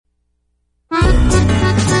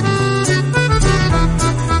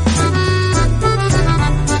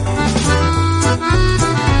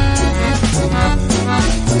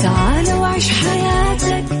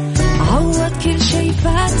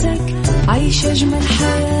عيش أجمل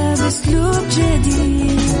حياة بأسلوب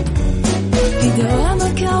جديد، في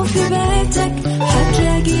دوامك أو في بيتك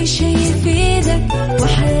حتلاقي شي يفيدك،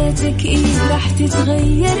 وحياتك إيه راح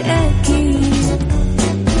تتغير أكيد.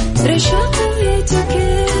 رشاق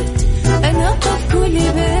ويتوكيت أنا قف كل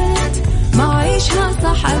بيت، ما عيشها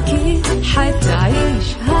صح أكيد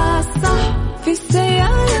حتعيشها صح، في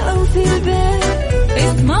السيارة أو في البيت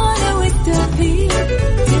اسمعنا والتوفيق،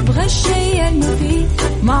 تبغى الشيء المفيد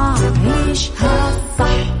ما عيشها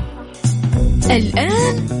صح.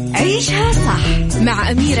 الآن عيشها صح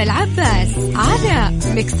مع أميرة العباس على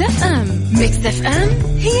ميكس اف ام. ميكس اف ام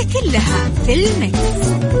هي كلها في الميكس.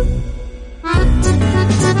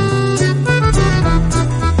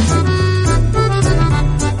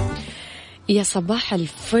 يا صباح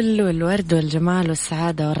الفل والورد والجمال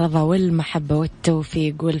والسعادة والرضا والمحبة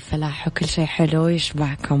والتوفيق والفلاح وكل شيء حلو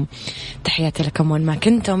يشبعكم. تحياتي لكم وين ما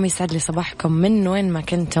كنتم، يسعد لي صباحكم من وين ما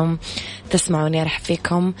كنتم تسمعوني. أرحب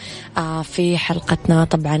فيكم في حلقتنا،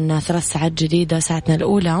 طبعا 3 ساعات جديدة. ساعتنا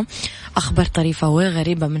الأولى أخبار طريفة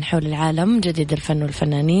وغريبة من حول العالم، جديد الفن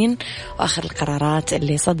والفنانين وآخر القرارات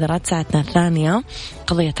اللي صدرت. ساعتنا الثانية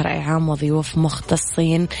قضية رأي عام وضيوف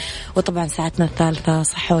مختصين، وطبعا ساعتنا الثالثة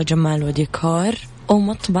صحة وجمال وديكور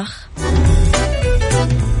ومطبخ.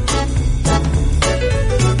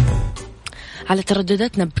 على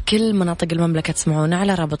تردداتنا بكل مناطق المملكة تسمعونا،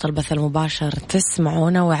 على رابط البث المباشر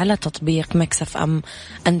تسمعونا، وعلى تطبيق ميكس اف ام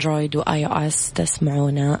اندرويد واي او اس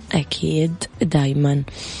تسمعونا أكيد دايما.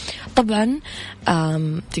 طبعا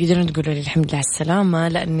تقدرون تقولوا لي الحمد لله على السلامة،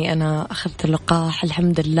 لأني أنا أخذت اللقاح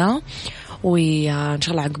الحمد لله، وإن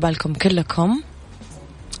شاء الله عقبالكم كلكم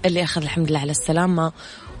اللي أخذ الحمد لله على السلامة،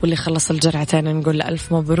 واللي خلص الجرعتين نقول له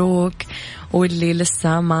ألف مبروك، واللي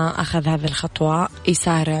لسه ما أخذ هذه الخطوة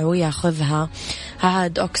يسارع وياخذها.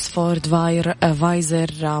 عاد أكسفورد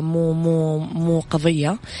فايزر مو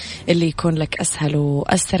قضية، اللي يكون لك أسهل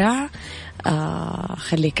وأسرع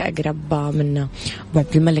خليك أقرب منه. أبو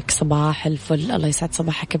عبد الملك صباح الفل، الله يسعد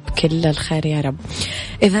صباحك بكل الخير يا رب.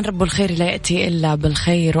 إذن رب الخير لا يأتي إلا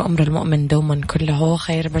بالخير، وأمر المؤمن دوما كله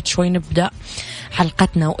خير. بعد شوي نبدأ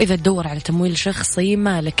حلقتنا. وإذا تدور على تمويل شخصي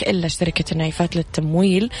مالك إلا شركة النايفات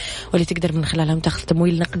للتمويل، واللي تقدر من خلالهم تاخذ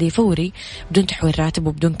تمويل نقدي فوري بدون تحويل راتب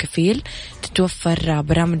وبدون كفيل. تتوفر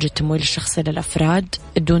برامج التمويل الشخصي للأفراد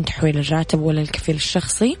دون تحويل الراتب ولا الكفيل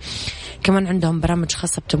الشخصي. كمان عندهم برامج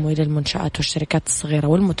خاصة بتمويل المنشآت والشركات الصغيرة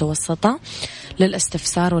والمتوسطة.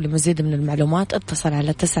 للاستفسار ولمزيد من المعلومات اتصل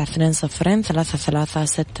على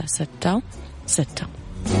 920-336666.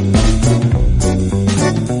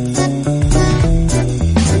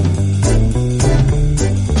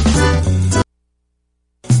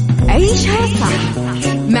 عيشها صح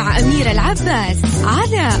مع أميرة العباس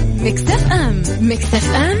على ميكس اف ام. ميكس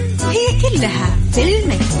اف ام هي كلها في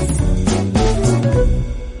الميكس.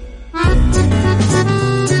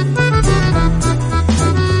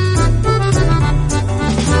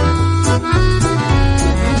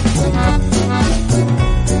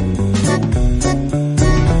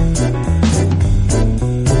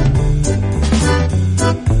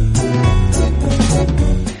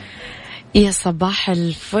 يا صباح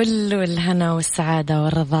الفل والهنا والسعادة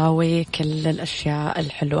والرضا وكل الأشياء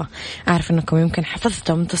الحلوة. أعرف أنكم يمكن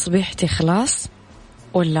حفظتم تصبيحتي خلاص،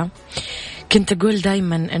 ولا كنت أقول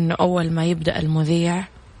دايما أنه أول ما يبدأ المذيع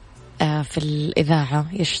في الإذاعة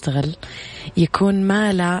يشتغل يكون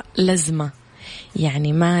ما لا لزمة،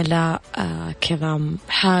 يعني ما لا كذا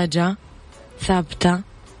حاجة ثابتة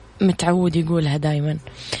متعود يقولها دايما.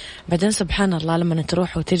 بعدين سبحان الله لما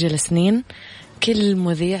تروح وتجي لسنين كل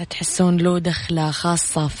مذيع تحسون له دخلة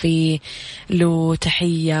خاصة فيه، له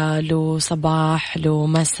تحية، له صباح، له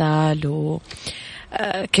مساء، له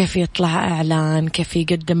كيف يطلع إعلان، كيف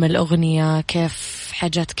يقدم الأغنية، كيف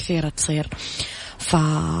حاجات كثيرة تصير،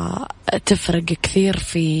 فتفرق كثير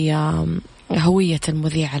في هوية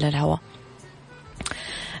المذيع على الهواء.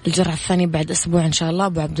 الجرعة الثانية بعد أسبوع إن شاء الله.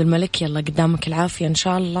 أبو عبد الملك يلا قدامك العافية إن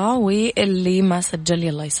شاء الله، واللي ما سجل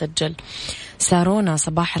يلا يسجل. سارونا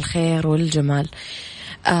صباح الخير والجمال.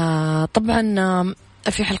 طبعا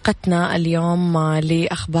في حلقتنا اليوم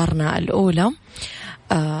لأخبارنا الأولى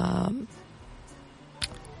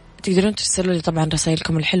تقدرون ترسلوا لي طبعا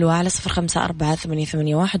رسائلكم الحلوة على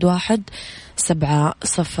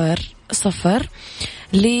 0548811700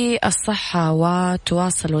 للصحة.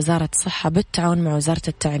 وتواصل وزارة الصحة بالتعاون مع وزارة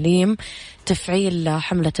التعليم تفعيل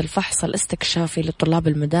حملة الفحص الاستكشافي لطلاب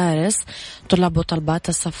المدارس، طلاب وطلبات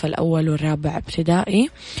الصف الأول والرابع ابتدائي.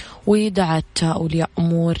 ودعت أولياء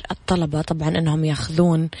أمور الطلبة طبعا أنهم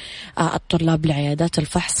يأخذون الطلاب لعيادات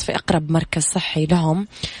الفحص في أقرب مركز صحي لهم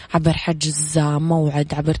عبر حجز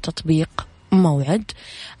موعد عبر تطبيق موعد.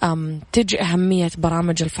 تجي أهمية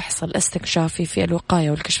برامج الفحص الاستكشافي في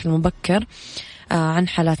الوقاية والكشف المبكر عن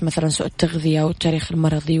حالات مثلا سوء التغذية والتاريخ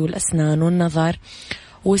المرضي والأسنان والنظر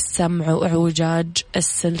والسمع وإعوجاج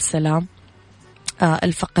السلسلة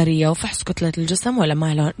الفقرية وفحص كتلة الجسم ولا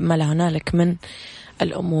ما لا هنالك من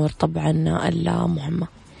الأمور طبعا المهمة.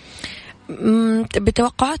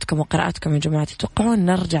 بتوقعاتكم وقراءاتكم يا جماعة، تتوقعون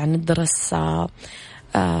نرجع ندرس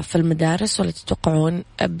في المدارس ولا تتوقعون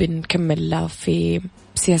بنكمل في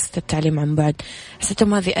سياسة التعليم عن بعد؟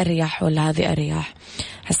 حسيتم هذه أريح ولا هذه أريح؟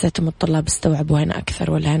 حسيتم الطلاب استوعبوا هنا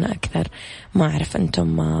أكثر ولا هنا أكثر؟ ما أعرف،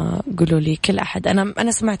 أنتم قولوا لي. كل أحد،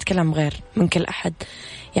 أنا سمعت كلام غير من كل أحد،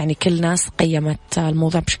 يعني كل ناس قيمت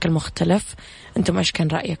الموضوع بشكل مختلف. أنتم إيش كان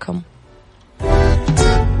رأيكم؟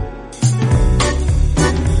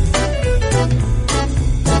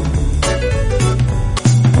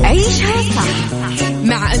 عيشها صح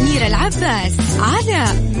مع أميرة العباس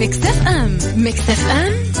على ميكس اف ام. ميكس اف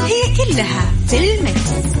ام هي كلها في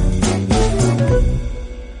الميكس.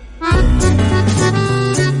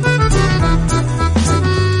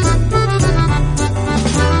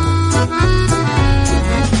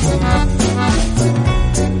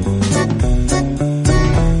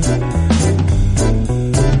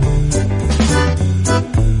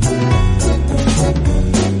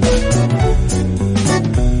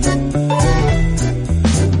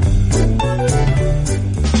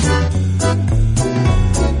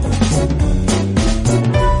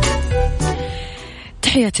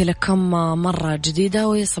 تحياتي لكم مرة جديدة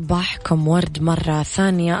وصباحكم ورد مرة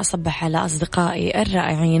ثانية. أصبح على أصدقائي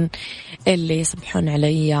الرائعين اللي يصبحون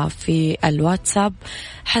علي في الواتساب.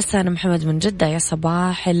 حسن محمد من جدة، يا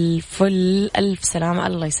صباح الفل، ألف سلامة،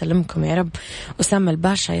 الله يسلمكم يا رب. أسامة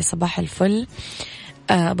الباشا، يا صباح الفل.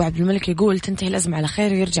 أبو عبد الملك يقول تنتهي الأزمة على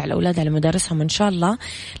خير ويرجع الأولاد على مدارسهم إن شاء الله،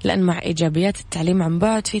 لأن مع إيجابيات التعليم عن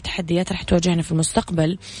بعد في تحديات رح تواجهنا في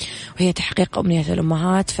المستقبل، وهي تحقيق أمنية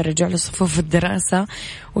الأمهات في الرجوع لصفوف الدراسة،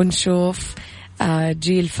 ونشوف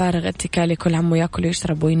جيل فارغ اتكالي كل همه يأكل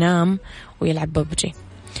ويشرب وينام ويلعب ببجي.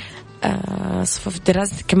 صفوف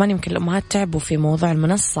الدراسة كمان يمكن الأمهات تعبوا في موضوع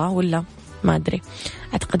المنصة، ولا ما أدري،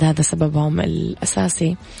 أعتقد هذا سببهم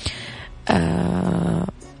الأساسي.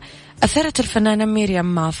 أثرت الفنانة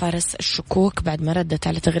مريم فارس الشكوك بعد ما ردت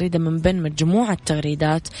على تغريدة من بين مجموعة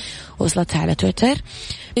تغريدات وصلتها على تويتر.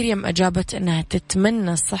 مريم أجابت أنها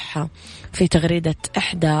تتمنى الصحة في تغريدة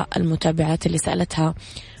إحدى المتابعات اللي سألتها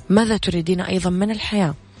ماذا تريدين أيضا من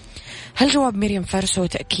الحياة؟ هل جواب مريم فارس هو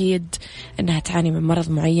تأكيد أنها تعاني من مرض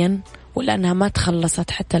معين، ولا أنها ما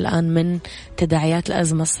تخلصت حتى الآن من تداعيات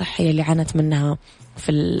الأزمة الصحية اللي عانت منها في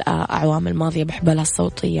الأعوام الماضية بحبالها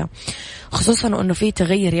الصوتية، خصوصا أنه في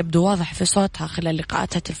تغير يبدو واضح في صوتها خلال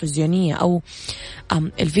لقاءاتها التلفزيونية أو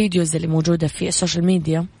الفيديوز اللي موجودة في السوشيال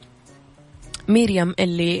ميديا. مريم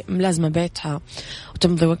اللي ملازمة بيتها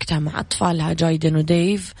وتمضي وقتها مع أطفالها جايدن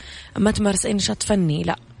وديف، ما تمارس أي نشاط فني،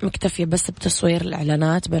 لا، مكتفية بس بتصوير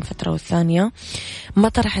الإعلانات بين فترة والثانية. ما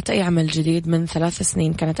طرحت أي عمل جديد من 3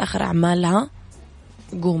 سنين، كانت آخر أعمالها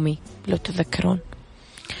قومي لو تذكرون.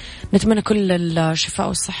 نتمنى كل الشفاء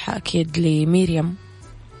والصحة أكيد لميريم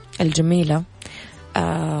الجميلة،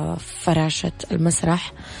 فراشة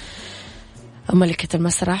المسرح، ملكة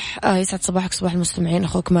المسرح. يسعد صباحك صباح المستمعين،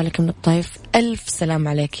 أخوك مالك من الطيف. ألف سلام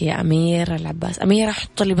عليك يا أمير العباس. أمير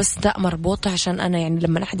حط لي بس تاء مربوطة عشان أنا يعني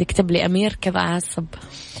لما أحد يكتب لي أمير كذا أعصب،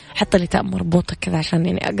 حط لي تاء مربوطة كذا عشان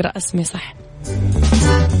يعني أقرأ اسمي صح.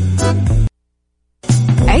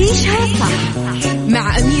 عيشها صح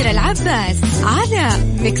مع أميرة العباس على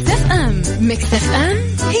ميكس اف ام. ميكس اف ام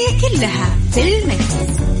هي كلها في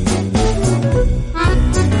الميكس.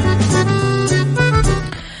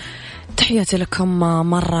 تحياتي لكم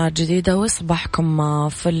مرة جديدة وصباحكم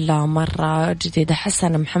فل مرة جديدة.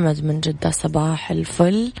 حسن محمد من جدة، صباح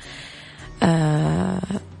الفل.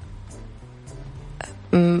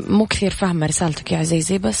 مو كثير فاهمة رسالتك يا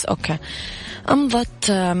عزيزي، بس أوكي.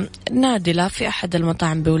 أمضت نادلة في أحد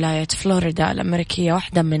المطاعم بولاية فلوريدا الأمريكية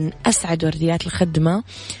واحدة من أسعد ورديات الخدمة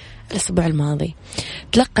الأسبوع الماضي.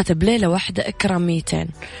 تلقت بليلة واحدة إكراميتين،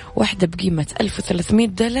 واحدة بقيمة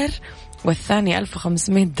 $1300 والثانية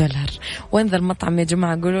 $1500. وين ذا المطعم يا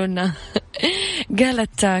جماعة؟ قولونا.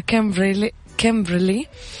 قالت كامبرلي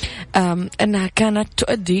أنها كانت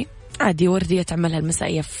تؤدي عادي وردية عملها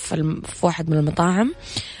المسائية في واحد من المطاعم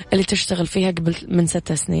اللي تشتغل فيها قبل من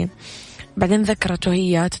 6 سنين. بعدين ذكرت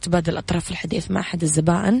وهي تتبادل أطراف الحديث مع أحد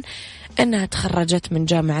الزبائن أنها تخرجت من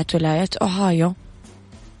جامعة ولاية أوهايو.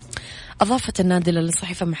 أضافت النادلة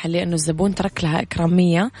للصحيفة المحلية أنه الزبون ترك لها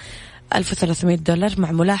إكرامية $1300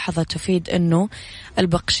 مع ملاحظة تفيد أنه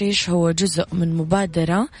البقشيش هو جزء من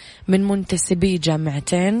مبادرة من منتسبي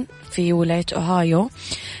جامعتين في ولاية أوهايو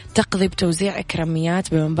تقضي بتوزيع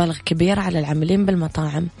إكراميات بمبالغ كبيرة على العاملين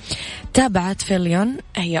بالمطاعم. تابعت فيليون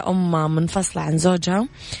هي أم منفصلة عن زوجها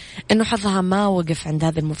أنه حظها ما وقف عند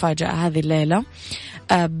هذه المفاجأة هذه الليلة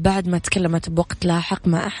بعد ما تكلمت بوقت لاحق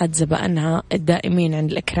مع أحد زبائنها الدائمين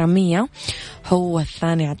عند الإكرامية، هو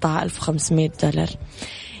الثاني أعطاها $1500.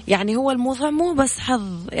 يعني هو الموضوع مو بس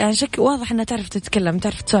حظ، يعني واضح أنها تعرف تتكلم،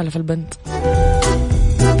 تعرف تسولف البنت.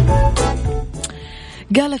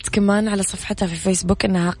 قالت كمان على صفحتها في فيسبوك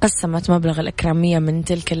أنها قسمت مبلغ الإكرامية من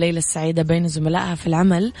تلك الليلة السعيدة بين زملائها في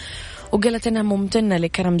العمل، وقالت أنها ممتنة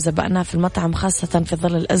لكرم زبائنها في المطعم خاصة في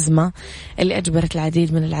ظل الأزمة اللي أجبرت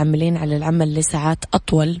العديد من العاملين على العمل لساعات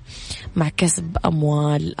أطول مع كسب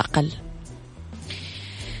أموال أقل.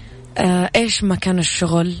 إيش ما كان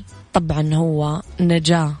الشغل، طبعا هو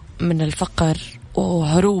نجاة من الفقر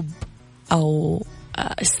وهروب أو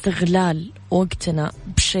استغلال وقتنا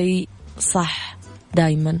بشيء صح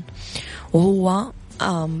دايما، وهو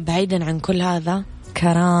بعيدا عن كل هذا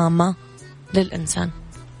كرامة للإنسان.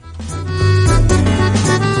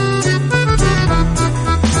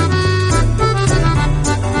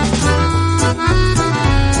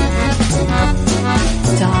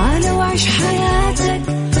 تعال وعيش حياتك،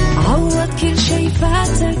 عوض كل شي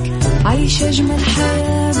فاتك، عيش أجمل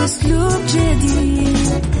حياة بأسلوب جديد.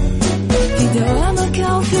 في دوامك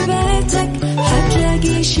أو في بيتك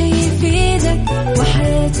حتلاقي شي يفيدك،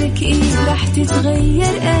 وحياتك إيه راح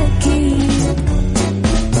تتغير أكيد.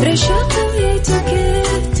 رشاق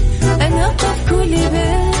ويتوكيت أنا قف كل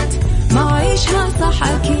بيت، ما عيشها صح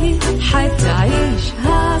أكيد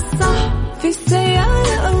حتعيشها صح. في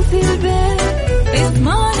السيارة أو في البيت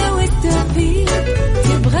اسمعنا والتوفيق،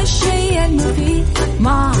 تبغى الشي المفيد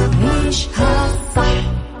ما عيشها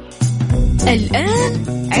صح. الآن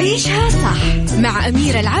عيشها صح مع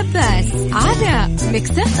أميرة العباس على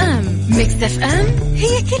ميكس اف ام. ميكس اف ام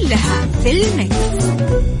هي كلها في الميكس.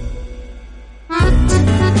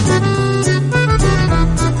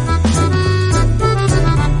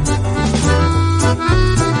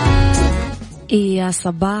 يا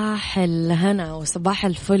صباح الهنا وصباح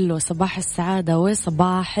الفل وصباح السعادة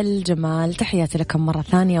وصباح الجمال، تحياتي لكم مرة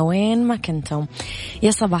ثانية وين ما كنتم.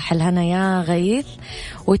 يا صباح الهنا يا غيث،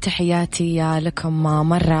 وتحياتي لكم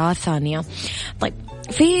مرة ثانية. طيب،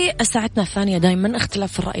 في ساعتنا الثانية دايما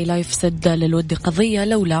اختلاف الرأي لا يفسد للود قضية،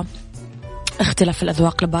 لولا اختلاف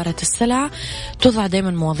الأذواق لبارة السلع. توضع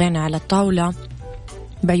دايما مواضيعنا على الطاولة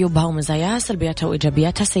بعيوبها ومزاياها، سلبياتها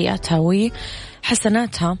وإيجابياتها، سيئاتها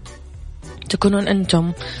وحسناتها. تكونون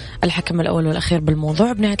أنتم الحكم الأول والأخير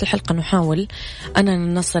بالموضوع. بنهاية الحلقة نحاول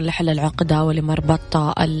أن نصل لحل العقدة ولمربط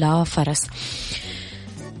الفرس.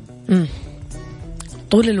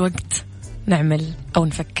 طول الوقت نعمل أو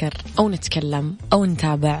نفكر أو نتكلم أو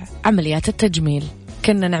نتابع عمليات التجميل،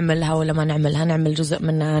 كنا نعملها ولا ما نعملها، نعمل جزء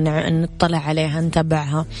منها، نطلع عليها،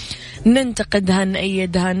 نتابعها، ننتقدها،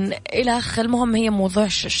 نأيدها إلى آخر. المهم هي موضوع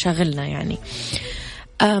شاغلنا يعني.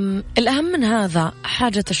 الأهم من هذا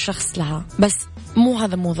حاجة الشخص لها، بس مو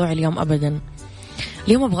هذا موضوع اليوم أبدا.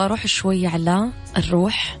 اليوم أبغى أروح شوية على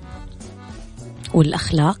الروح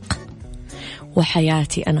والأخلاق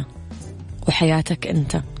وحياتي أنا وحياتك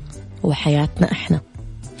أنت وحياتنا إحنا.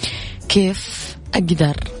 كيف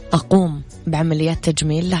أقدر أقوم بعمليات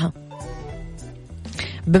تجميل لها؟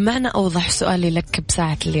 بمعنى أوضح سؤالي لك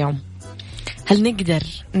بساعة اليوم، هل نقدر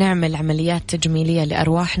نعمل عمليات تجميلية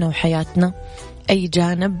لأرواحنا وحياتنا؟ أي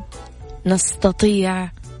جانب نستطيع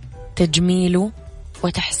تجميله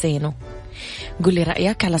وتحسينه؟ قل لي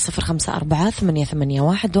رأيك على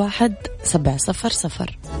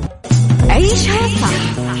 0548811700. عيشها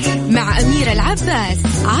صح مع أميرة العباس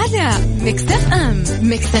على ميكس اف ام.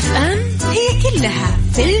 ميكس اف ام هي كلها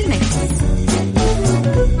في الميكس.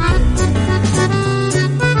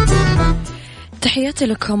 تحياتي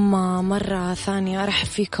لكم مرة ثانية، أرحب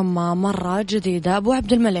فيكم مرة جديدة. أبو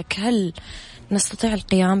عبد الملك، هل نستطيع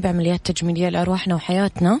القيام بعمليات تجميلية لأرواحنا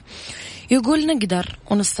وحياتنا؟ يقول نقدر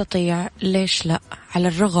ونستطيع، ليش لا؟ على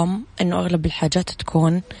الرغم أنه أغلب الحاجات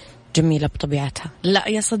تكون جميلة بطبيعتها. لا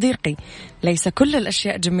يا صديقي، ليس كل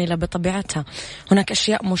الأشياء جميلة بطبيعتها، هناك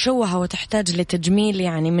أشياء مشوهة وتحتاج لتجميل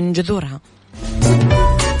يعني من جذورها.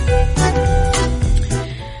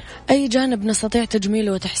 أي جانب نستطيع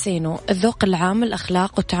تجميله وتحسينه؟ الذوق العام،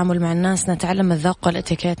 الأخلاق والتعامل مع الناس، نتعلم الذوق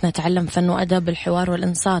والإتيكيت، نتعلم فن وأدب الحوار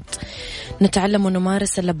والإنصات، نتعلم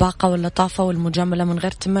ونمارس اللباقة واللطافة والمجاملة من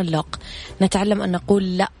غير تملق، نتعلم أن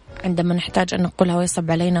نقول لا عندما نحتاج أن نقولها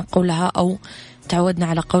ويصعب علينا قولها أو تعودنا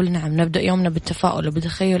على قول نعم. نبدأ يومنا بالتفاؤل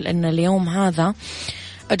وبتخيل أن اليوم هذا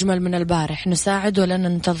أجمل من البارح، نساعد ولا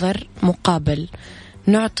ننتظر مقابل،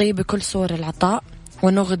 نعطي بكل صور العطاء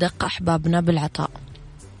ونغدق أحبابنا بالعطاء.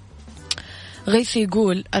 غيث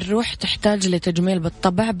يقول الروح تحتاج لتجميل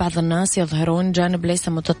بالطبع، بعض الناس يظهرون جانب ليس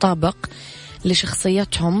متطابق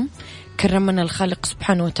لشخصيتهم، كرمنا الخالق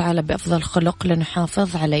سبحانه وتعالى بأفضل خلق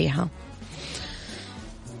لنحافظ عليها.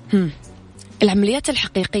 العمليات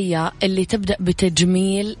الحقيقية اللي تبدأ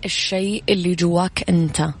بتجميل الشيء اللي جواك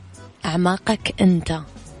أنت، أعماقك أنت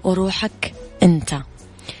وروحك أنت،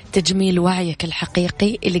 تجميل وعيك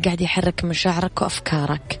الحقيقي اللي قاعد يحرك مشاعرك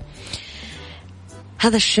وأفكارك.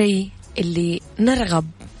 هذا الشيء اللي نرغب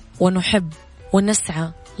ونحب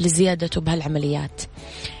ونسعى لزيادته بهالعمليات.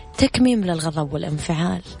 تكميم للغضب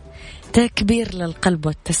والانفعال، تكبير للقلب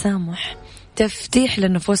والتسامح، تفتيح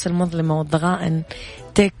للنفوس المظلمة والضغائن،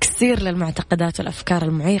 تكسير للمعتقدات والأفكار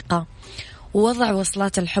المعيقة، ووضع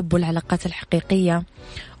وصلات الحب والعلاقات الحقيقية،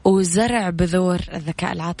 وزرع بذور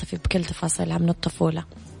الذكاء العاطفي بكل تفاصيلها من الطفولة.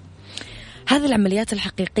 هذه العمليات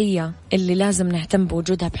الحقيقية اللي لازم نهتم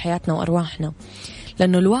بوجودها بحياتنا وأرواحنا،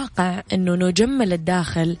 لأنه الواقع أنه نجمل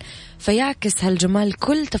الداخل فيعكس هالجمال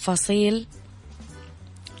كل تفاصيل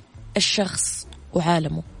الشخص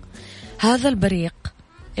وعالمه. هذا البريق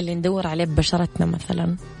اللي ندور عليه ببشرتنا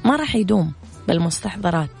مثلا ما راح يدوم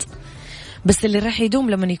بالمستحضرات، بس اللي راح يدوم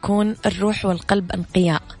لما يكون الروح والقلب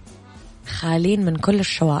أنقياء خالين من كل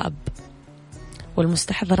الشوائب،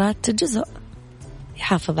 والمستحضرات جزء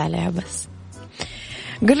يحافظ عليها بس.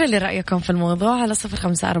 قولوا لي رأيكم في الموضوع على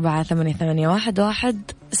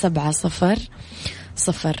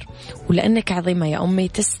 0548811700. ولأنك عظيمة يا أمي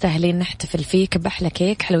تستاهلين نحتفل فيك بأحلى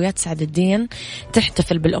كيك. حلويات سعد الدين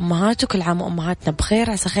تحتفل بالأمهات، وكل عام أمهاتنا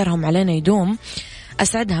بخير، عسى خيرهم علينا يدوم.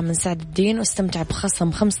 أسعدها من سعد الدين، واستمتع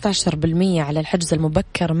بخصم 15% على الحجز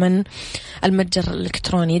المبكر من المتجر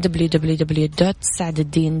الإلكتروني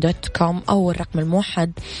www.saعدالدين.com أو الرقم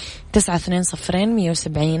الموحد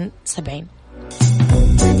 920-170-70.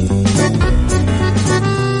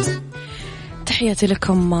 تحياتي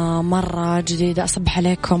لكم مرة جديدة، أصبح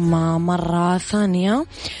عليكم مرة ثانية.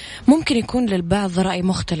 ممكن يكون للبعض رأي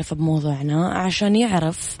مختلف بموضوعنا، عشان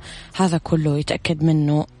يعرف هذا كله يتأكد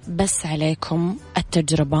منه بس عليكم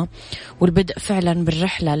التجربة والبدء فعلا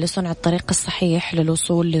بالرحلة لصنع الطريق الصحيح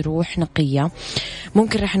للوصول لروح نقية.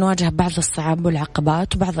 ممكن رح نواجه بعض الصعاب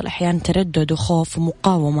والعقبات وبعض الأحيان تردد وخوف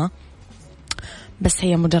ومقاومة، بس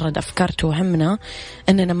هي مجرد أفكار توهمنا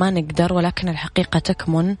أننا ما نقدر، ولكن الحقيقة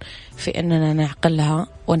تكمن في أننا نعقلها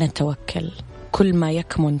ونتوكل. كل ما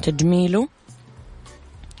يكمن تجميله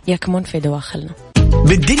يكمن في دواخلنا.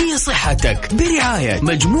 بالدنيا صحتك برعاية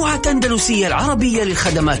مجموعة أندلسية العربية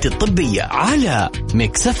للخدمات الطبية على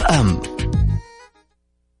ميكس اف ام.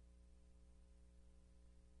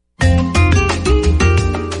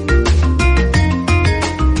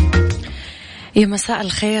 يا مساء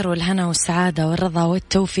الخير والهنا والسعادة والرضا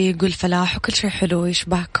والتوفيق والفلاح وكل شيء حلو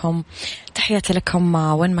يشبهكم. تحياتي لكم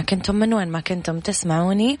وين ما كنتم، من وين ما كنتم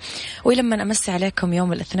تسمعوني. ولما أمسي عليكم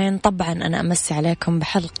يوم الاثنين طبعا أنا أمسي عليكم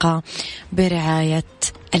بحلقة برعاية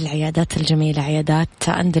العيادات الجميلة، عيادات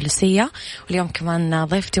أندلسية. واليوم كمان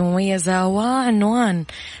ضيفتي مميزة وعنوان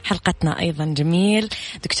حلقتنا أيضا جميل،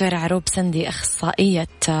 دكتورة عروب سندي، أخصائية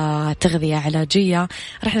تغذية علاجية.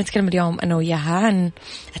 رح نتكلم اليوم أنا وياها عن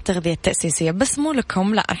التغذية التأسيسية، بس مو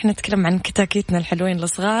لكم، لا، رح نتكلم عن كتاكيتنا الحلوين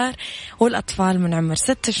الصغار والأطفال من عمر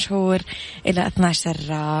 6 شهور إلى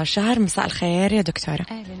 12 شهر. مساء الخير يا دكتورة.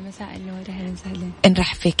 أهلا، مساء النور، أهلا وسهلا.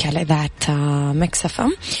 نرحب فيك على إذاعة ميكس اف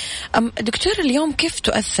ام. دكتورة، اليوم كيف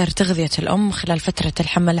تؤثر تغذية الأم خلال فترة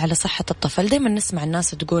الحمل على صحة الطفل؟ دايما نسمع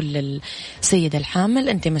الناس تقول للسيدة الحامل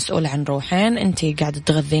أنت مسؤولة عن روحين، أنت قاعدة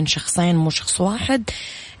تغذين شخصين مو شخص واحد،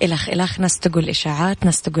 إلخ. ناس تقول إشاعات،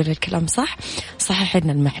 ناس تقول الكلام صحح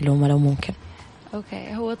لنا المعلومة لو ممكن.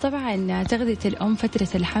 أوكي، هو طبعا تغذية الأم فترة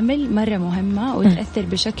الحمل مرة مهمة وتأثر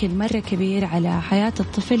بشكل مرة كبير على حياة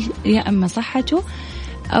الطفل، يا أما صحته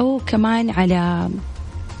أو كمان على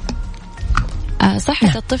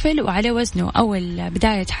صحة الطفل وعلى وزنه أول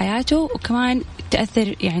بداية حياته، وكمان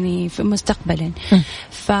تأثر يعني في مستقبلا.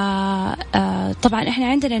 فطبعا إحنا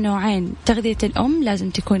عندنا نوعين تغذية الأم، لازم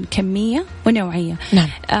تكون كمية ونوعية. نعم.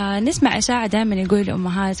 نسمع إشاعة دائما يقول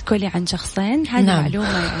الأمهات كلي عن شخصين، هذه نعم.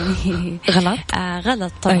 معلومة يعني غلط.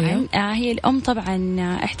 غلط طبعا. أيوه. هي الأم طبعا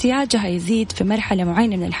احتياجها يزيد في مرحلة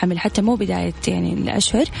معينة من الحمل، حتى مو بداية يعني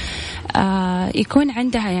الأشهر، يكون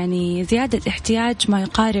عندها يعني زيادة احتياج ما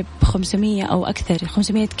يقارب 500 أو أكثر أكثر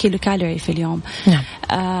 500 كيلو كالوري في اليوم. نعم.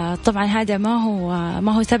 طبعا هذا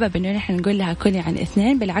ما هو سبب إنه نحن نقول لها كلي عن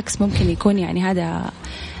 2، بالعكس ممكن يكون يعني هذا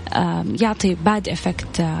يعطي باد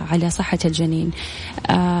إفكت على صحة الجنين.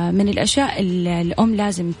 من الأشياء الأم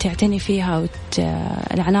لازم تعتني فيها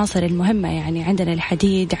العناصر المهمة، يعني عندنا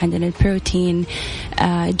الحديد، عندنا البروتين،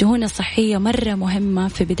 الدهون الصحية مرة مهمة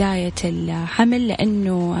في بداية الحمل،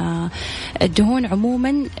 لأنه الدهون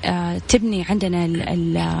عموما تبني عندنا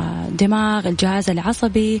الدماغ، الجهاز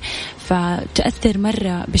العصبي، فتؤثر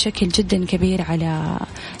مرة بشكل جدا كبير على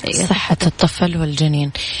صحة الطفل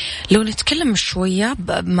والجنين. لو نتكلم شوية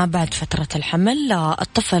ما بعد فترة الحمل،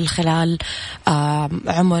 الطفل خلال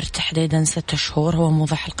عمر تحديدا 6 شهور هو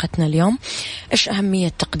موضوع حلقتنا اليوم. إيش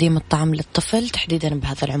أهمية تقديم الطعام للطفل تحديدا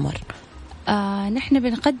بهذا العمر؟ نحن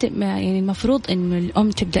بنقدم، يعني المفروض إنه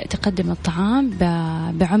الأم تبدأ تقدم الطعام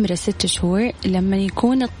بعمر 6 شهور، لما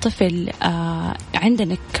يكون الطفل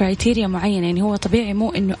عندنا كرايتيريا معينة. يعني هو طبيعي مو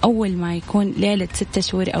إنه أول ما يكون ليلة 6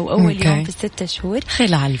 شهور أو أول يوم في 6 شهور،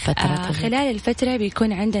 خلال الفترة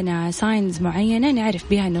بيكون عندنا ساينز معينة نعرف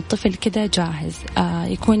بها إنه الطفل كده جاهز،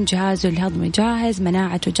 يكون جهازه الهضمي جاهز،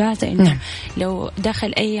 مناعته جاهزة، إنه لو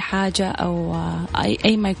دخل أي حاجة أو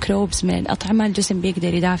أي ميكروبس من الأطعمة الجسم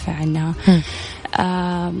بيقدر يدافع عنها.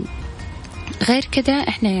 غير كده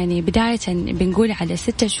احنا يعني بداية بنقول على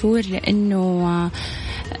 6 شهور، لأنه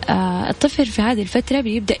الطفل في هذه الفترة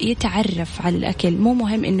بيبدأ يتعرف على الأكل. مو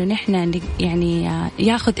مهم إنه نحن يعني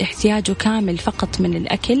ياخذ احتياجه كامل فقط من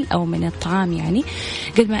الأكل أو من الطعام، يعني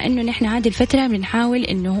قد ما إنه نحن هذه الفترة بنحاول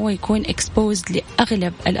إنه هو يكون exposed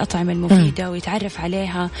لأغلب الأطعمة المفيدة ويتعرف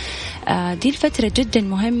عليها. دي الفترة جدا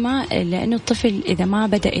مهمة، لأنه الطفل إذا ما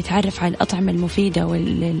بدأ يتعرف على الأطعمة المفيدة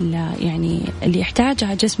يعني اللي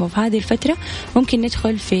يحتاجها جسمه في هذه الفترة، ممكن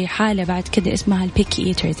ندخل في حالة بعد كده اسمها البيكي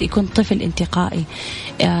إيترز، يكون طفل انتقائي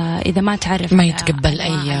إذا ما تعرف، ما يتقبل أي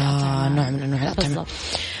نوع من أنواع الأطعمة.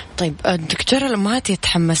 طيب دكتورة، الأمهات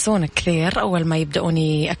يتحمسون كثير أول ما يبدأون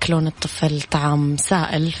يأكلون الطفل طعام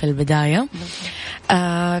سائل في البداية،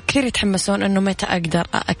 كثير يتحمسون أنه متى أقدر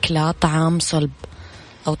أكله طعام صلب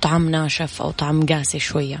أو طعام ناشف أو طعام قاسي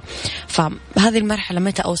شوية. فهذه المرحلة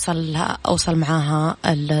متى أوصل معها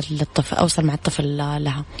للطفل، أوصل مع الطفل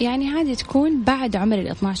لها؟ يعني هذه تكون بعد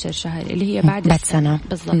عمر 12 شهر، اللي هي بعد سنة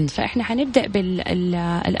بالضبط. فإحنا حنبدأ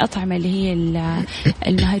بالأطعمة اللي هي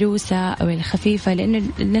المهروسة أو الخفيفة،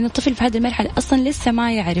 لأن الطفل في هذه المرحلة أصلا لسه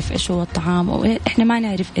ما يعرف إيش هو الطعام، وإحنا ما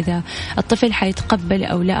نعرف إذا الطفل حيتقبل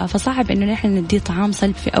أو لا. فصعب إنه نحن نديه طعام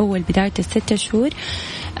صلب في أول بداية 6 شهور،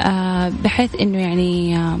 بحيث إنه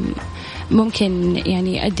يعني ممكن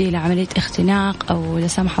يعني يؤدي إلى عملية اختناق أو لا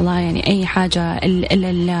سمح الله يعني أي حاجة،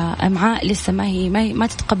 الأمعاء لسه ما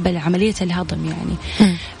تتقبل عملية الهضم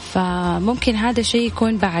يعني. فممكن هذا الشيء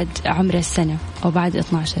يكون بعد عمر السنة أو بعد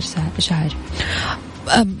 12 شهر.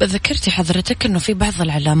 ذكرتي حضرتك أنه في بعض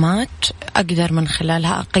العلامات أقدر من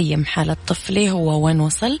خلالها أقيم حالة طفلي هو وين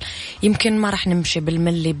وصل. يمكن ما راح نمشي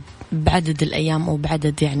بالملي بعدد الأيام أو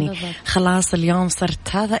بعدد يعني بالضبط. خلاص اليوم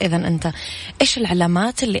صرت هذا، إذا أنت إيش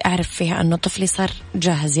العلامات اللي أعرف فيها أنه طفلي صار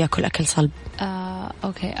جاهز يأكل أكل صلب؟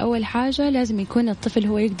 أوكي، أول حاجة لازم يكون الطفل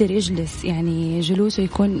هو يقدر يجلس، يعني جلوسه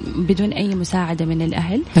يكون بدون أي مساعدة من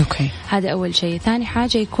الأهل. أوكي. هذا أول شيء. ثاني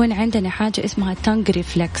حاجة يكون عندنا حاجة اسمها تانج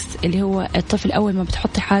ريفلكس، اللي هو الطفل أول ما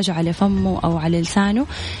بتحطي حاجة على فمه أو على لسانه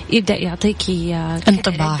يبدأ يعطيكي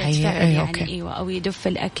انطباعي يعني أيوة، أو يدف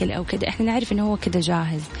الأكل أو كده، إحنا نعرف إنه هو كده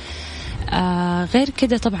جاهز. غير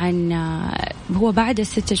كده طبعا هو بعد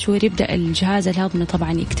 6 شهور يبدأ الجهاز الهضمي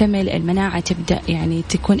طبعا يكتمل، المناعة تبدأ يعني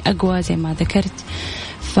تكون أقوى زي ما ذكرت.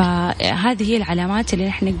 فهذه هي العلامات اللي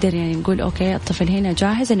نحن نقدر يعني نقول أوكي الطفل هنا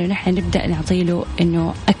جاهز إنه نحن نبدأ نعطيله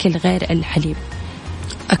إنه أكل غير الحليب،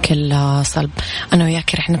 أكل صلب. أنا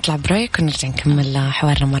وياك رح نطلع بريك ونرجع نكمل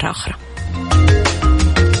حوارنا مرة أخرى.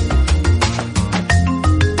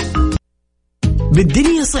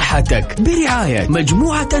 بالدنيا صحتك برعاية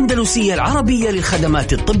مجموعة أندلسية العربية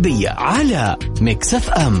للخدمات الطبية على ميكس اف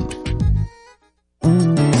ام.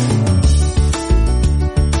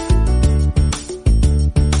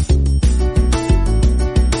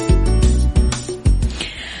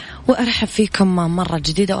 وأرحب فيكم مرة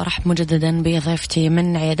جديدة، وأرحب مجددا بضيفتي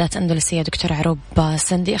من عيادات أندلسية دكتورة عروب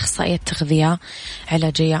سندي، أخصائية تغذية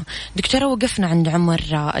علاجية. دكتورة، وقفنا عند عمر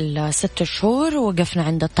 6 شهور، وقفنا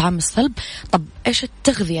عند الطعام الصلب. طب إيش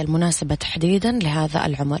التغذية المناسبة تحديدا لهذا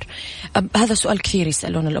العمر؟ هذا سؤال كثير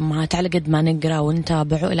يسألون الأمهات، على قد ما نقرأ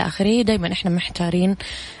ونتابع إلى آخره دايما إحنا محتارين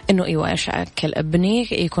إنه إيوه إيش أكل ابني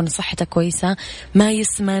يكون صحته كويسة، ما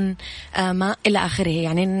يسمن، ما إلى آخره.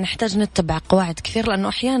 يعني نحتاج نتبع قواعد كثير، لأنه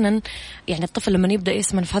أحيانا يعني الطفل لما يبدأ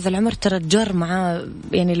يسمن في هذا العمر ترى تجر معاه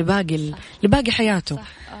يعني لباقي حياته. صح.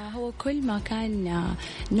 هو هو كل ما كان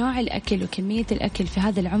نوع الأكل وكمية الأكل في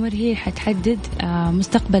هذا العمر هي حتحدد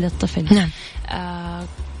مستقبل الطفل. نعم.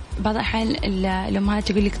 بعض الأحيان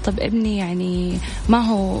الأمهات تقول لك طب ابني يعني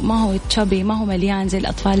ما هو تشابي، ما هو مليان زي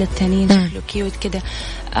الأطفال التانيين، شكله كيوت كده.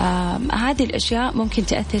 هذه الأشياء ممكن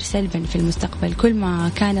تأثر سلبا في المستقبل. كل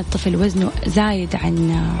ما كان الطفل وزنه زايد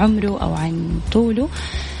عن عمره أو عن طوله،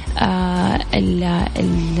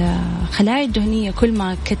 الخلايا الدهنية كل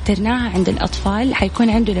ما كترناها عند الأطفال حيكون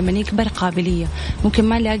عنده لما يكبر قابلية. ممكن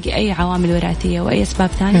ما نلاقي أي عوامل وراثية وأي أسباب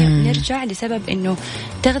ثانية، نرجع لسبب إنه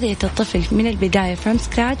تغذية الطفل من البداية from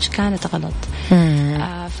scratch كانت غلط.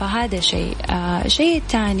 فهذا شيء. شيء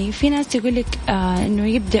الثاني، في ناس تقول لك إنه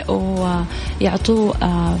يبدأوا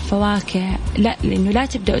يعطوه فواكه. لا، لأنه لا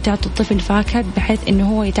تبدأوا تعطوا الطفل فاكهة بحيث إنه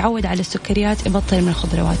هو يتعود على السكريات، يبطل من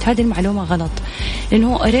الخضروات. هذه المعلومة غلط،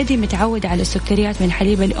 لأنه هو أوريدي متعود على السكريات من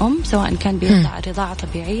حليب الأم، سواء كان بيرضع رضاعة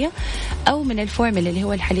طبيعية أو من الفورمولا اللي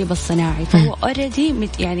هو الحليب الصناعي. فهو أوريدي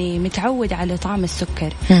يعني متعود على طعم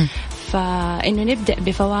السكر. فإنه نبدأ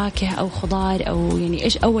بفواكه أو خضار، أو يعني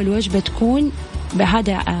إيش أول وجبة تكون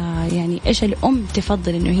بهذا، يعني إيش الأم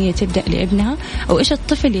تفضل إنه هي تبدأ لابنها، أو إيش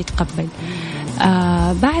الطفل يتقبل.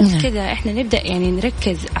 بعد كذا إحنا نبدأ يعني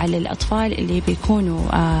نركز على الأطفال اللي بيكونوا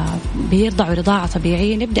بيرضعوا رضاعة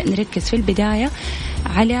طبيعية. نبدأ نركز في البداية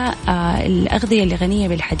على الأغذية اللي غنية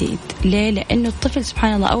بالحديد. ليه؟ لأنه الطفل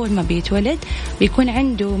سبحان الله أول ما بيتولد بيكون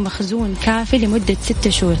عنده مخزون كافي لمدة 6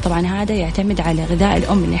 شهور. طبعا هذا يعتمد على غذاء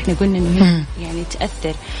الأم اللي إحنا قلنا إنه هي يعني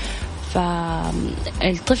تأثر.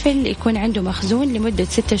 فالطفل يكون عنده مخزون لمدة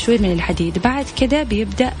 6 شهور من الحديد. بعد كده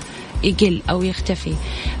بيبدأ يقل أو يختفي.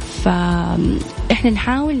 فإحنا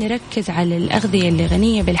نحاول نركز على الأغذية اللي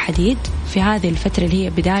غنية بالحديد في هذه الفترة اللي هي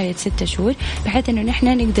بداية 6 شهور، بحيث إنه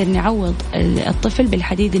نحن نقدر نعوض الطفل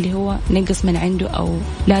بالحديد اللي هو نقص من عنده أو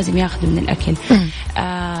لازم ياخذه من الأكل.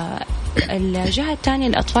 الجهة الثانية،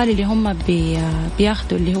 الأطفال اللي هم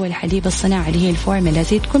بياخذوا اللي هو الحليب الصناعي اللي هي الفورمولا،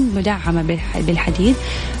 زي تكون مدعمة بالحديد،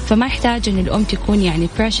 فما يحتاج إن الأم تكون يعني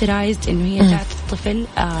pressurized إنه هي تعطي الطفل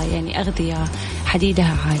يعني أغذية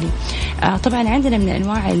حديدها عالي. طبعا عندنا من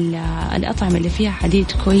أنواع الأطعمة اللي فيها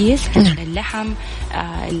حديد كويس، اللحم،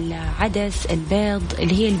 العدس، البيض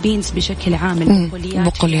اللي هي البينز بشكل عام،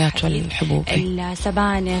 البقوليات والحبوب،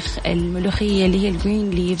 السبانخ، الملوخية اللي هي الجرين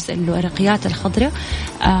ليفز، الورقيات الخضراء.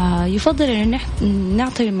 يفضل أن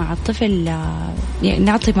نعطي مع الطفل، يعني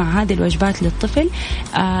نعطي مع هذه الوجبات للطفل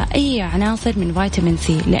أي عناصر من فيتامين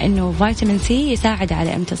سي، لأنه فيتامين سي يساعد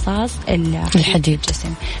على امتصاص الحديد الجسم،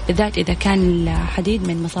 بالذات إذا كان الحديد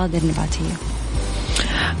من مصادر نباتية.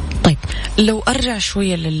 طيب، لو أرجع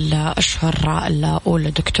شوية للأشهر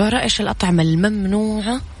الأولى دكتورة، إيش الأطعمة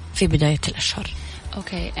الممنوعة في بداية الأشهر؟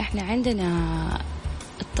 أوكي، إحنا عندنا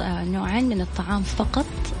نوعين من الطعام فقط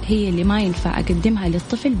هي اللي ما ينفع أقدمها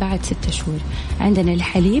للطفل بعد 6 شهور. عندنا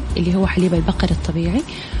الحليب اللي هو حليب البقر الطبيعي،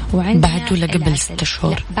 وعندنا بعد ولا قبل 6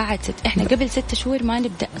 شهور؟ لا، بعد إحنا قبل 6 شهور ما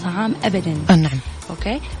نبدأ طعام أبدا. نعم.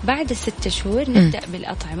 أوكي، بعد 6 شهور نبدأ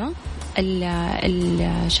بالأطعمة.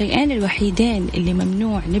 الشيئين الوحيدين اللي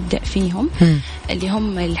ممنوع نبدأ فيهم اللي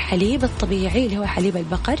هم الحليب الطبيعي اللي هو حليب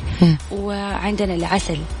البقر، وعندنا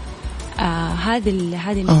العسل. هذه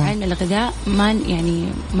النوعين من الغذاء ما يعني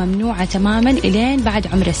ممنوعة تماما إلين بعد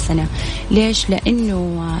عمر السنة. ليش؟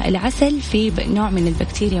 لأنه العسل فيه نوع من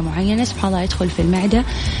البكتيريا معينة سبحان الله يدخل في المعدة،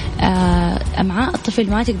 أمعاء الطفل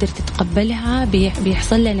ما تقدر تتقبلها،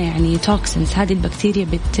 بيحصل لنا يعني توكسينز. هذه البكتيريا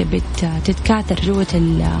بتتكاثر جوة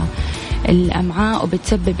الأمعاء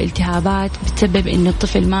وبتسبب التهابات، بتسبب إن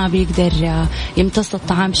الطفل ما بيقدر يمتص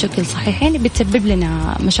الطعام بشكل صحيح، يعني بتسبب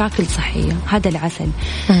لنا مشاكل صحية. هذا العسل.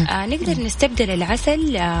 نقدر نستبدل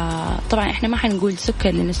العسل. طبعا إحنا ما حنقول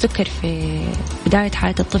سكر، لأن السكر في بداية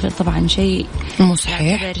حياة الطفل طبعا شيء مو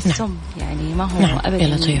صحيح، سم يعني ما هو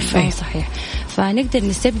أبدا مو صحيح. فنقدر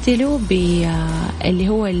نستبدله باللي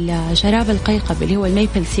هو الشراب القيقب اللي هو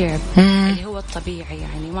الميبل سيرب اللي هو الطبيعي،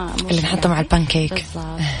 يعني ما اللي نحطه مع البانكيك.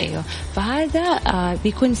 بالضبط، أيوه. فهذا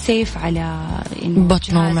بيكون سيف على إنه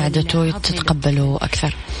بطنه ومعدته تتقبله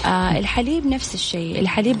أكثر. الحليب نفس الشيء،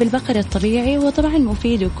 الحليب البقري الطبيعي وطبعا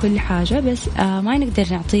مفيد وكل حاجة، بس ما نقدر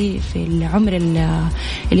نعطيه في العمر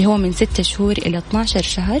اللي هو من 6 شهور إلى 12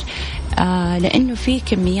 شهر، لأنه فيه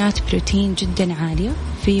كميات بروتين جدا عالية،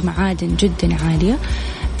 فيه معادن جدا عالية.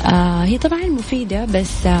 هي طبعا مفيدة،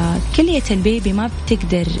 بس كلية البيبي ما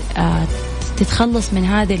بتقدر تتخلص من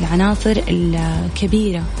هذه العناصر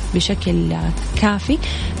الكبيرة بشكل كافي،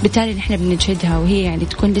 بالتالي نحن بنجهدها وهي يعني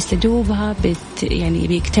تكون لسه دوبها يعني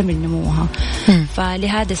بيكتمل نموها.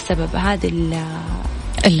 فلهذا السبب هذه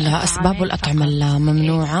الأسباب والأطعمة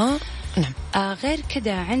الممنوعة نعم. غير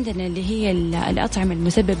كده عندنا اللي هي الأطعمة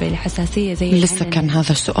المسببة للحساسية زي لسه كان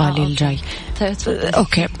هذا سؤالي الجاي.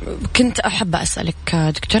 أوكي. كنت أحب أسألك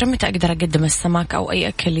دكتورة متى أقدر أقدم السمك أو أي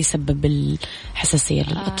أكل يسبب الحساسية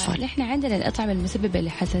للأطفال؟ نحن عندنا الأطعمة المسببة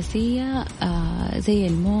للحساسية زي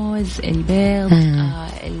الموز، البيض،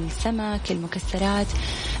 السمك، المكسرات.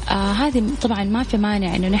 هذه طبعا ما في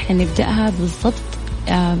مانع إنه نحن نبدأها بالضبط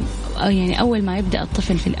يعني أول ما يبدأ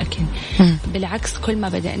الطفل في الأكل. بالعكس كل ما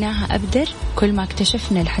بدأناها أبدر كل ما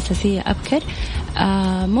اكتشفنا الحساسية أبكر.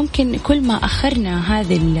 ممكن كل ما أخرنا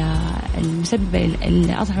هذه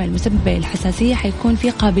الأطعمة المسببة للحساسية حيكون في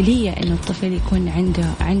قابلية إنه الطفل يكون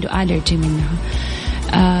عنده ألرجي منها.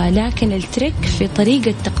 لكن الترك في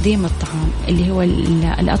طريقة تقديم الطعام اللي هو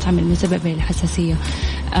الأطعمة المسببة للحساسية.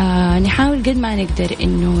 نحاول قد ما نقدر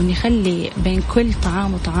إنه نخلي بين كل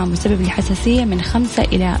طعام وطعام مسبب للحساسية من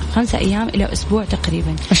 5 أيام إلى أسبوع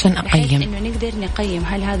تقريبا، عشان أقيم إنه نقدر نقيم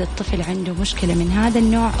هل هذا الطفل عنده مشكلة من هذا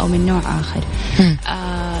النوع أو من نوع آخر.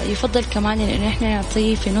 يفضل كمان إنه إحنا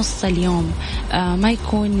نعطيه في نص اليوم، ما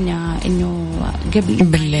يكون إنه قبل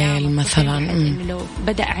بالليل مثلا. إنه لو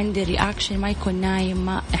بدأ عنده رياكشن ما يكون نايم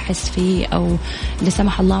ما أحس فيه، أو لا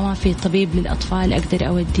سمح الله ما في طبيب للأطفال أقدر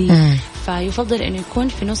أوديه. فيفضل إنه يكون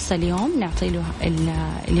في نص اليوم نعطي له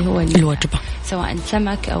اللي هو الوجبة، سواء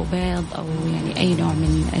سمك أو بيض أو يعني أي نوع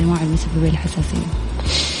من أنواع المسببة للحساسية.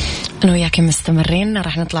 أنا وياك مستمرين،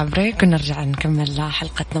 راح نطلع بريك ونرجع نكمل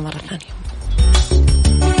حلقتنا مرة ثانية.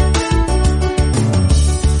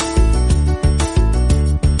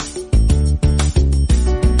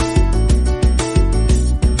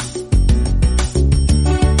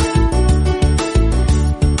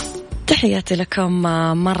 تحياتي لكم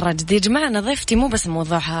مرة جديد. معنا ضيفتي مو بس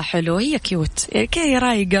موضوعها حلو، هي كيوت، كي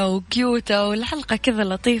رايقة وكيوتة والحلقة كذا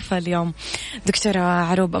لطيفة اليوم. دكتورة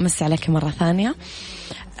عروب أمسي عليك مرة ثانية.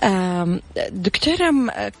 دكتورة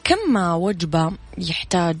كم وجبة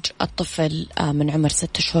يحتاج الطفل من عمر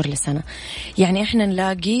 6 شهور لسنة؟ يعني احنا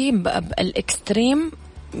نلاقي الإكستريم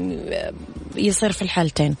يصير في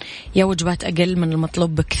الحالتين، يا وجبات أقل من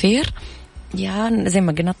المطلوب بكثير، يا زي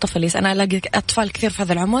ما قلنا الطفل أنا ألاقي أطفال كثير في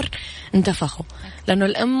هذا العمر انتفخوا لأنه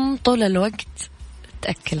الأم طول الوقت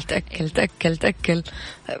تأكل.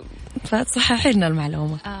 فتصححي لنا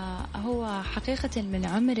المعلومة. هو حقيقة من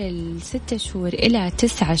عمر 6 شهور إلى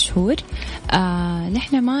 9 شهور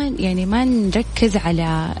نحن ما نركز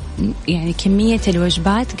على يعني كمية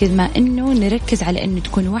الوجبات قد ما إنه نركز على إنه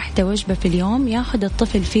تكون واحدة وجبة في اليوم ياخذ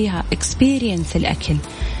الطفل فيها experience الأكل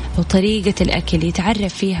وطريقة الأكل،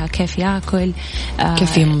 يتعرف فيها كيف يأكل،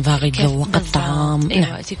 كيف يمضغ يتذوق الطعام.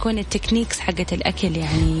 أيوة. تكون التكنيكس حقة الأكل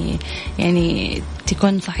يعني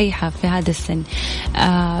تكون صحيحة في هذا السن.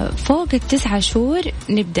 فوق 9 شهور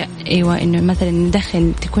نبدأ أيوة إنه مثلا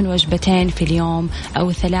ندخل تكون وجبتين في اليوم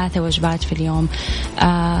أو 3 وجبات في اليوم.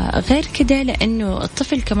 غير كده لأنه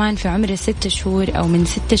الطفل كمان في عمر 6 شهور أو من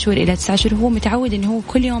 6 شهور إلى 9 شهور هو متعود إنه هو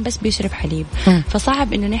كل يوم بس بيشرب حليب.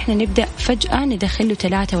 فصعب إنه نحن نبدأ فجأة ندخله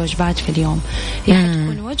 3 وجبات في اليوم. يعني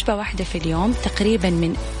تكون وجبة واحدة في اليوم تقريبا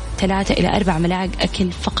من 3 إلى 4 ملاعق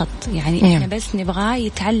أكل فقط. يعني إحنا بس نبغاه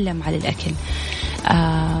يتعلم على الأكل.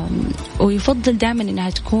 ويفضل دائما إنها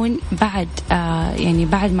تكون بعد يعني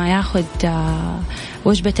بعد ما ياخذ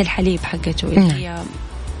وجبة الحليب حقته اللي هي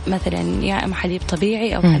مثلا يا إما حليب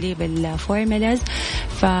طبيعي أو حليب الفورميلاز،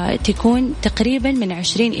 فتكون تقريبا من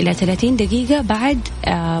 20 إلى 30 دقيقة بعد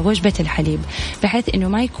وجبة الحليب، بحيث إنه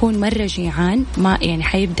ما يكون مرة جيعان، ما يعني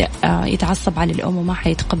حيبدأ يتعصب على الأم وما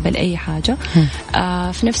حيتقبل أي حاجة.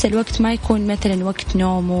 في نفس الوقت ما يكون مثلا وقت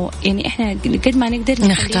نومه، يعني إحنا قد ما نقدر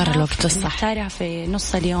نختار الوقت الصح، نختارها في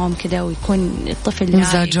نص اليوم كده ويكون الطفل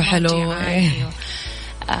مزاجه حلو.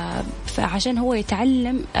 فعشان هو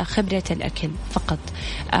يتعلم خبرة الأكل فقط.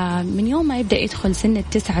 من يوم ما يبدأ يدخل سن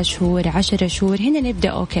 9 شهور 10 شهور هنا نبدأ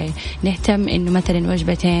أوكي نهتم إنه مثلا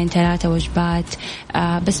وجبتين 3 وجبات.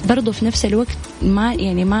 بس برضو في نفس الوقت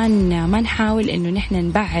ما نحاول إنه نحن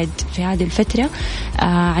نبعد في هذه الفترة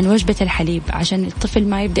عن وجبة الحليب، عشان الطفل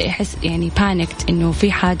ما يبدأ يحس يعني بانكت إنه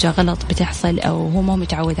في حاجة غلط بتحصل أو هو ما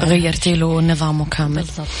متعود عليها. غيرتي له نظامه كامل.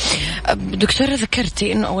 بالضبط. دكتورة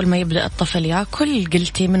ذكرتي إنه أول ما يبدأ الطفل يأكل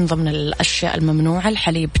قلتي من ضمن الأشياء الممنوعة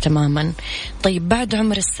الحليب تماما. طيب بعد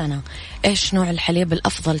عمر السنة إيش نوع الحليب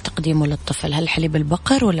الأفضل تقديمه للطفل؟ هل حليب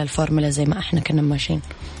البقر ولا الفورمولا زي ما إحنا كنا ماشيين؟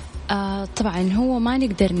 طبعا هو ما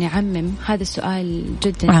نقدر نعمم، هذا السؤال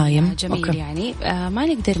جدا جميل. أوكي. يعني ما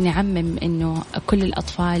نقدر نعمم إنه كل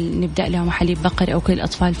الأطفال نبدأ لهم حليب بقر أو كل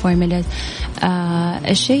الأطفال فورمولا.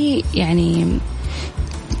 الشيء يعني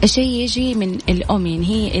الشيء يجي من الأم. يعني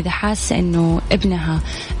هي إذا حاسة إنه ابنها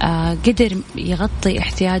قدر يغطي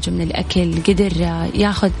احتياجه من الأكل، قدر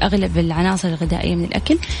ياخذ أغلب العناصر الغذائية من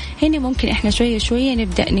الأكل، هنا ممكن إحنا شوية شوية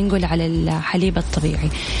نبدأ ننقل على الحليب الطبيعي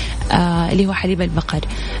اللي هو حليب البقر.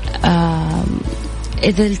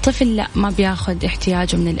 إذا الطفل لا ما بياخد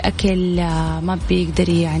احتياجه من الأكل، ما بيقدر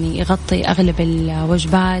يعني يغطي أغلب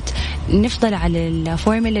الوجبات، نفضل على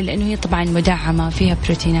الفورمولا لأنه هي طبعا مدعمة، فيها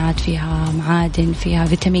بروتينات، فيها معادن، فيها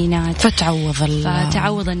فيتامينات،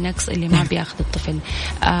 فتعوض النقص اللي ما بياخد الطفل.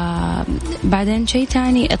 بعدين شيء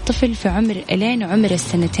تاني، الطفل في لين عمر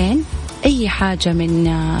السنتين أي حاجة من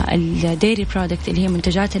الديري برودكت اللي هي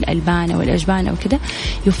منتجات الألبان أو الأجبان أو كده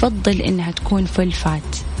يفضل إنها تكون فول فات،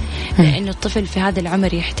 لأنه الطفل في هذا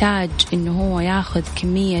العمر يحتاج إنه هو ياخذ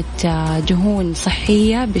كمية دهون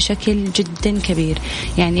صحية بشكل جدا كبير.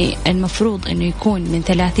 يعني المفروض إنه يكون من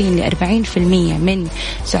 30 ل 40% من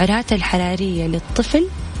سعراته الحرارية للطفل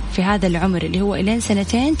في هذا العمر اللي هو إلين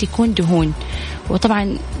سنتين تكون دهون،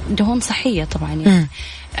 وطبعا دهون صحية طبعا يعني.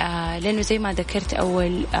 لأنه زي ما ذكرت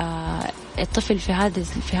أول، الطفل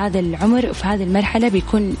في هذا العمر وفي هذه المرحلة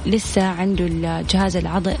بيكون لسه عنده الجهاز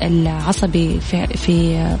العصبي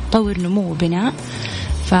في طور نمو وبناء.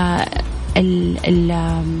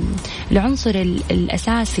 العنصر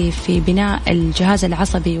الأساسي في بناء الجهاز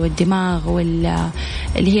العصبي والدماغ اللي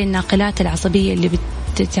هي الناقلات العصبية اللي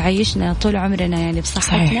تعيشنا طول عمرنا يعني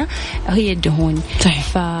بصحتنا، هي الدهون.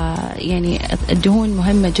 يعني الدهون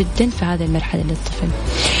مهمة جدا في هذه المرحلة للطفل.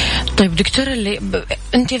 طيب دكتور،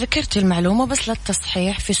 أنت ذكرتي المعلومة بس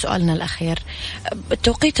للتصحيح في سؤالنا الأخير،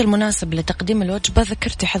 التوقيت المناسب لتقديم الوجبة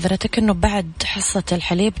ذكرتي حضرتك أنه بعد حصة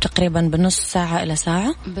الحليب تقريبا بنص ساعة إلى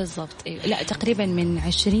ساعة. بالضبط. لا تقريبا من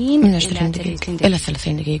 20 إلى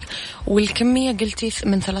 30 دقيقة. والكمية قلتي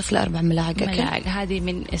من 3 ل 4 ملاعق أكل. هذه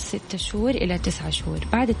من 6 شهور إلى 9 شهور.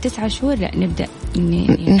 بعد 9 شهور لا نبدأ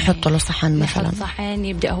نحط له صحن مثلا، صحن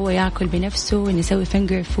يبدأ هو يأكل بنفسه، نسوي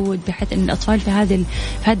فينجر فود، بحيث أن الأطفال في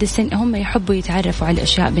هذا السن هم يحبوا يتعرفوا على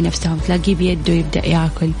الأشياء بنفسهم، تلاقيه بيده يبدأ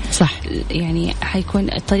يأكل. صح. يعني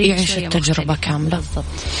حيكون الطريق يعيش التجربة كاملة. بالضبط.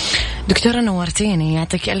 دكتورة نورتيني،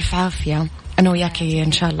 يعطيك ألف عافية. أنا وياكي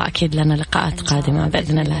إن شاء الله أكيد لنا لقاءات قادمة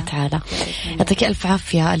بإذن الله تعالى. يعطيك ألف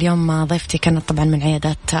عافية. اليوم ضيفتي كانت طبعا من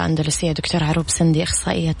عيادات أندلسية دكتورة عروب سندي،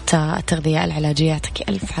 أخصائية التغذية العلاجية. يعطيك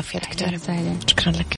ألف عافية دكتورة. شكرا لك.